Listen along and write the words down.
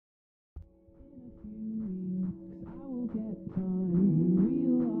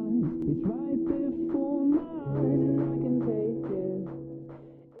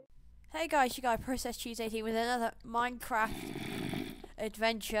Hey guys, you got Process Cheese 18 with another Minecraft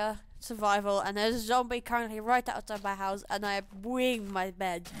adventure survival, and there's a zombie currently right outside my house, and I am winging my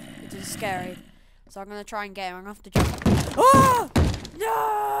bed, which is scary. So I'm gonna try and get him. I'm gonna have to jump. Oh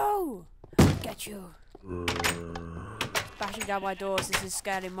no! I'll get you. Bashing down my doors. This is a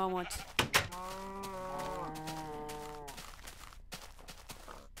scary moment.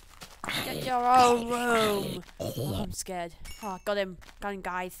 Get your own room. Oh, I'm scared. Oh, got him. Got him,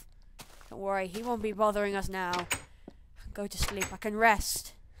 guys. Don't worry, he won't be bothering us now. Go to sleep, I can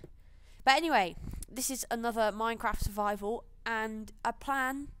rest. But anyway, this is another Minecraft survival, and I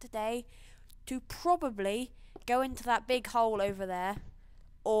plan today to probably go into that big hole over there,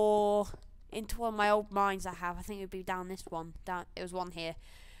 or into one of my old mines I have. I think it would be down this one. It was one here.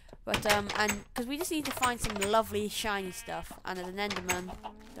 But and because we just need to find some lovely shiny stuff. And there's an Enderman.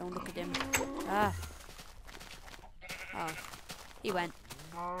 Don't look at him. Ah. Oh, he went.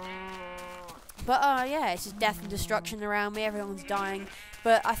 But yeah, it's just death and destruction around me. Everyone's dying.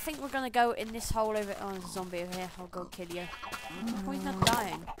 But I think we're gonna go in this hole over. Oh, there's a zombie over here. I'll go kill you. Oh, he's not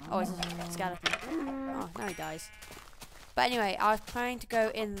dying. Oh, it's a skeleton. Oh, now he dies. But anyway, I was planning to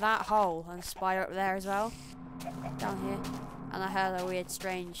go in that hole and spider up there as well. Down here. And I heard a weird,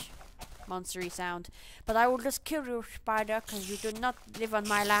 strange, monstery sound. But I will just kill you, spider, because you do not live on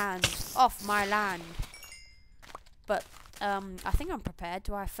my land. Off my land. But I think I'm prepared.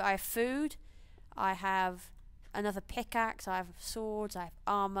 I have food. I have another pickaxe. I have swords. I have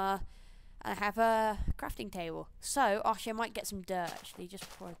armor. And I have a crafting table. So, actually, I might get some dirt, actually, just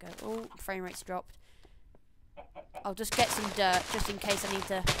before I go. Oh, frame rate's dropped. I'll just get some dirt, just in case I need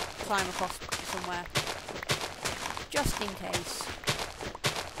to climb across somewhere. Just in case.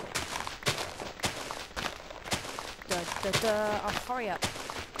 Oh, hurry up.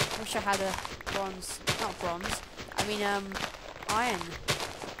 Wish I had a bronze. Not bronze. I mean, iron.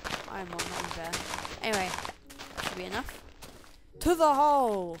 Iron one, that was there. Anyway, that should be enough. To the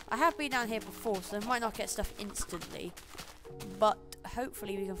hole! I have been down here before, so I might not get stuff instantly. But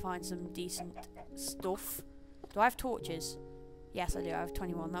hopefully we can find some decent stuff. Do I have torches? Yes, I do. I have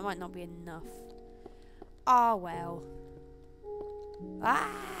 21. That might not be enough. Ah, well.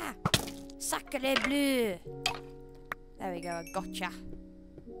 Ah! Sacre bleu! There we go, I gotcha.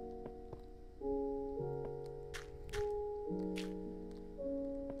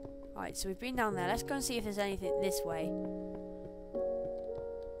 Alright, so we've been down there. Let's go and see if there's anything this way.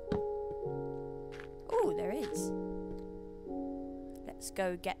 Oh, there is. Let's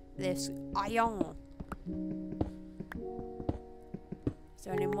go get this iron. Is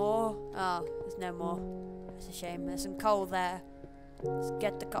there any more? Oh, there's no more. That's a shame. There's some coal there. Let's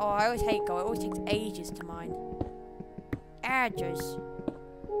get the coal. Oh, I always hate coal. It always takes ages to mine. Ages.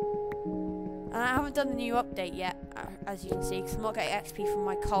 And I haven't done the new update yet, as you can see, because I'm not getting XP from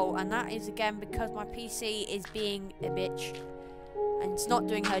my coal. And that is, again, because my PC is being a bitch. And it's not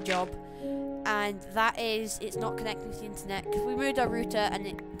doing her job. And that is, it's not connecting to the internet. Because we moved our router and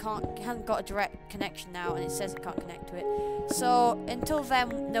it hasn't got a direct connection now. And it says it can't connect to it. So, until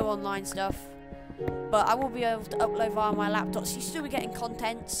then, no online stuff. But I will be able to upload via my laptop, so you'll still be getting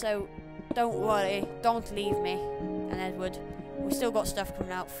content, so don't worry, don't leave me and Edward. We've still got stuff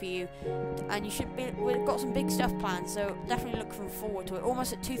coming out for you, and we've got some big stuff planned, so definitely looking forward to it.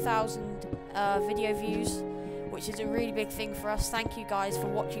 Almost at 2,000 video views, which is a really big thing for us. Thank you guys for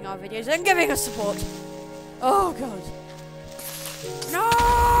watching our videos and giving us support. Oh god.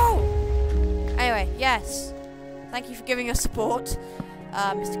 No! Anyway, yes. Thank you for giving us support,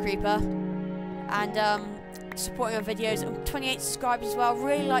 Mr. Creeper. And supporting our videos. 28 subscribers as well.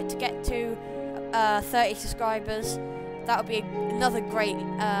 Really like to get to 30 subscribers. That would be another great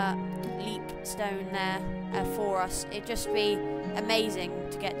leap stone there for us. It'd just be amazing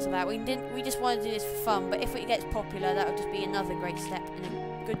to get to that. We just want to do this for fun, but if it gets popular, that would just be another great step in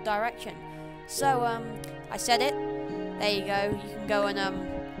a good direction. So I said it. There you go. You can go and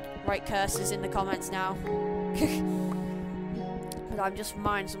write curses in the comments now. But I'm just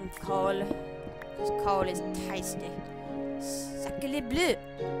mining some coal. Because coal is tasty. Sacre bleu!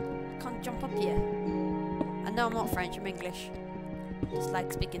 Can't jump up here. And no, I'm not French, I'm English. Just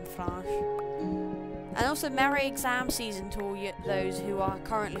like speaking French. And also, Merry exam season to all those who are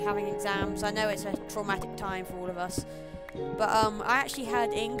currently having exams. I know it's a traumatic time for all of us. But I actually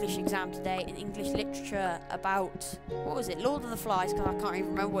had an English exam today in English literature about, what was it? Lord of the Flies, because I can't even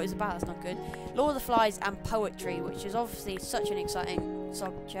remember what it was about, that's not good. Lord of the Flies and poetry, which is obviously such an exciting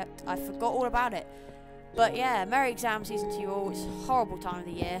subject. I forgot all about it. But yeah, Merry exam season to you all. It's a horrible time of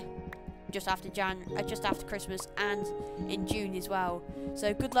the year. just after Christmas and in June as well.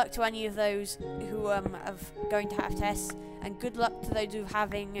 So good luck to any of those who are going to have tests, and good luck to those who are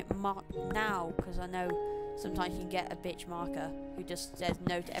having marked now, because I know sometimes you can get a bitch marker who just says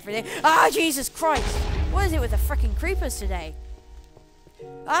no to everything. Ah, Jesus Christ! What is it with the freaking creepers today?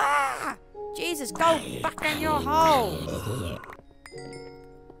 Ah! Jesus, go back in your hole!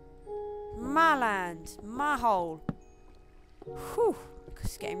 My land, my hole. Whew,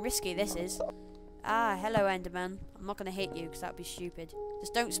 it's getting risky, this is. Ah, hello, Enderman. I'm not going to hit you, because that would be stupid.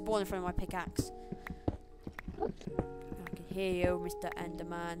 Just don't spawn in front of my pickaxe. I can hear you, Mr.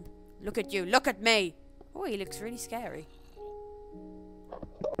 Enderman. Look at you, look at me! Oh, he looks really scary.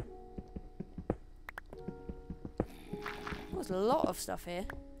 There's a lot of stuff here.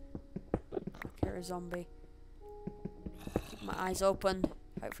 I hear a zombie. Keep my eyes open.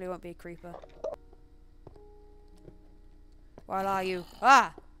 Hopefully it won't be a creeper. Where are you?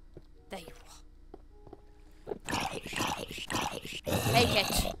 Ah! There you are. Take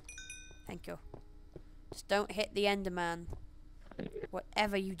it. Thank you. Just don't hit the Enderman.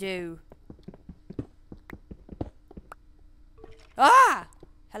 Whatever you do. Ah!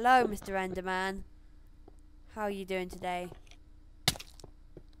 Hello, Mr. Enderman. How are you doing today?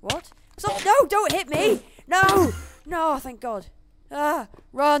 What? Stop! No! Don't hit me! No! No! Thank God. Ah!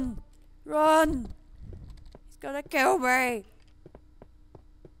 Run! Run! He's gonna kill me!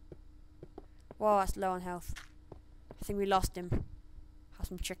 Whoa, that's low on health. I think we lost him. Have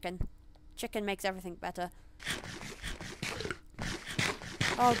some chicken. Chicken makes everything better.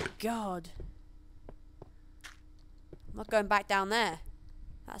 Oh God. I'm not going back down there.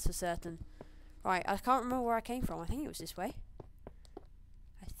 That's for certain. Right, I can't remember where I came from. I think it was this way.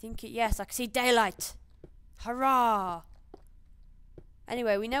 Yes, I can see daylight. Hurrah!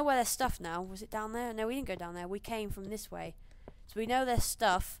 Anyway, we know where there's stuff now. Was it down there? No, we didn't go down there. We came from this way. So we know there's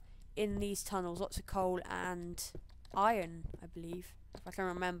stuff in these tunnels. Lots of coal and iron, I believe. If I can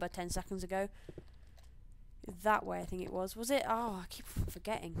remember 10 seconds ago. That way, I think it was. Was it? Oh, I keep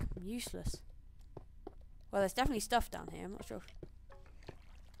forgetting. I'm useless. Well, there's definitely stuff down here. I'm not sure.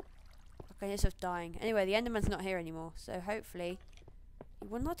 Okay, there's stuff dying. Anyway, the Enderman's not here anymore. So hopefully he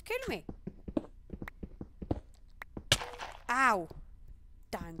will not kill me. Ow!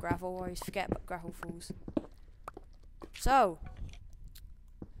 Damn gravel. I always forget about gravel falls. So,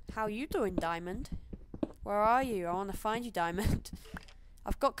 how you doing, Diamond? Where are you? I want to find you, Diamond.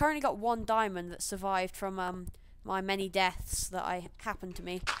 I've currently got 1 diamond that survived from my many deaths that happened to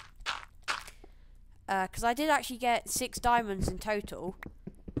me. Because I did actually get 6 diamonds in total,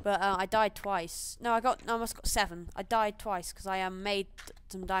 but I died twice. No, I almost got 7. I died twice because I made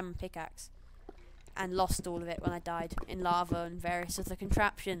some diamond pickaxe and lost all of it when I died in lava and various other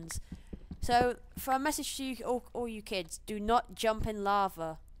contraptions. So, for a message to you, all you kids, do not jump in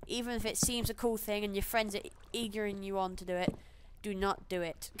lava. Even if it seems a cool thing and your friends are egging you on to do it, do not do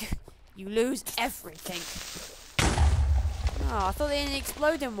it. You lose everything. Oh, I thought they didn't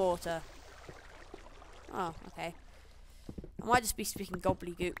explode in water. Oh, okay. I might just be speaking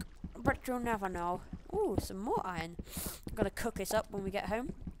gobbledygook, but you'll never know. Ooh, some more iron. I'm gonna cook this up when we get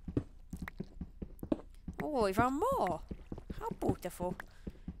home. Oh, even more. How beautiful.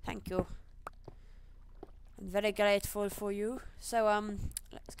 Thank you. I'm very grateful for you. So,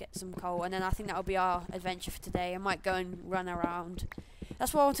 let's get some coal, and then I think that'll be our adventure for today. I might go and run around.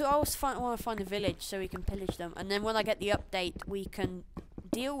 That's what I want to. I always want to find a village so we can pillage them, and then when I get the update, we can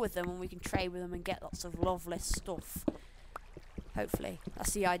deal with them and we can trade with them and get lots of loveless stuff. Hopefully,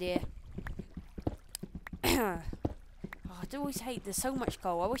 that's the idea. Oh, I do always hate. There's so much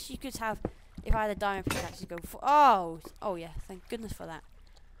coal. I wish you could have. If I had a diamond pickaxe, to go for. Oh yeah. Thank goodness for that.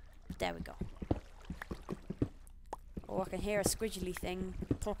 There we go. Oh, I can hear a squidgely thing,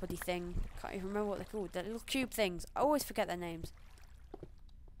 property thing. Can't even remember what they're called. They're little cube things. I always forget their names.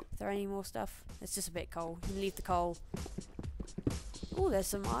 Is there any more stuff? It's just a bit coal. You can leave the coal. Oh, there's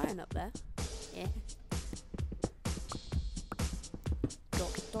some iron up there. Yeah.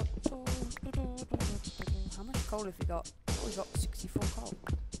 How much coal have we got? Oh, we've got 64 coal.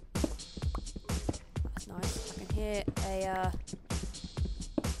 That's nice. I can hear a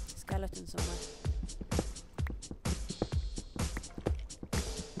skeleton somewhere.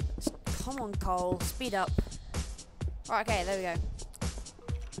 Come on, coal. Speed up. Right, okay, there we go.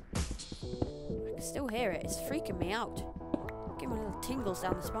 I can still hear it. It's freaking me out. Giving me little tingles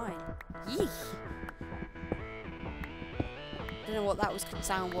down the spine. Yeesh. Don't know what that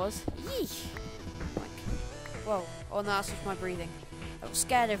sound was. Yeesh. Like, whoa. Oh no, that's just my breathing. I got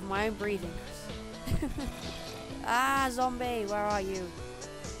scared over my own breathing. Ah, zombie, where are you?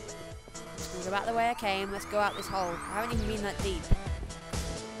 Let's go back the way I came. Let's go out this hole. I haven't even been that deep.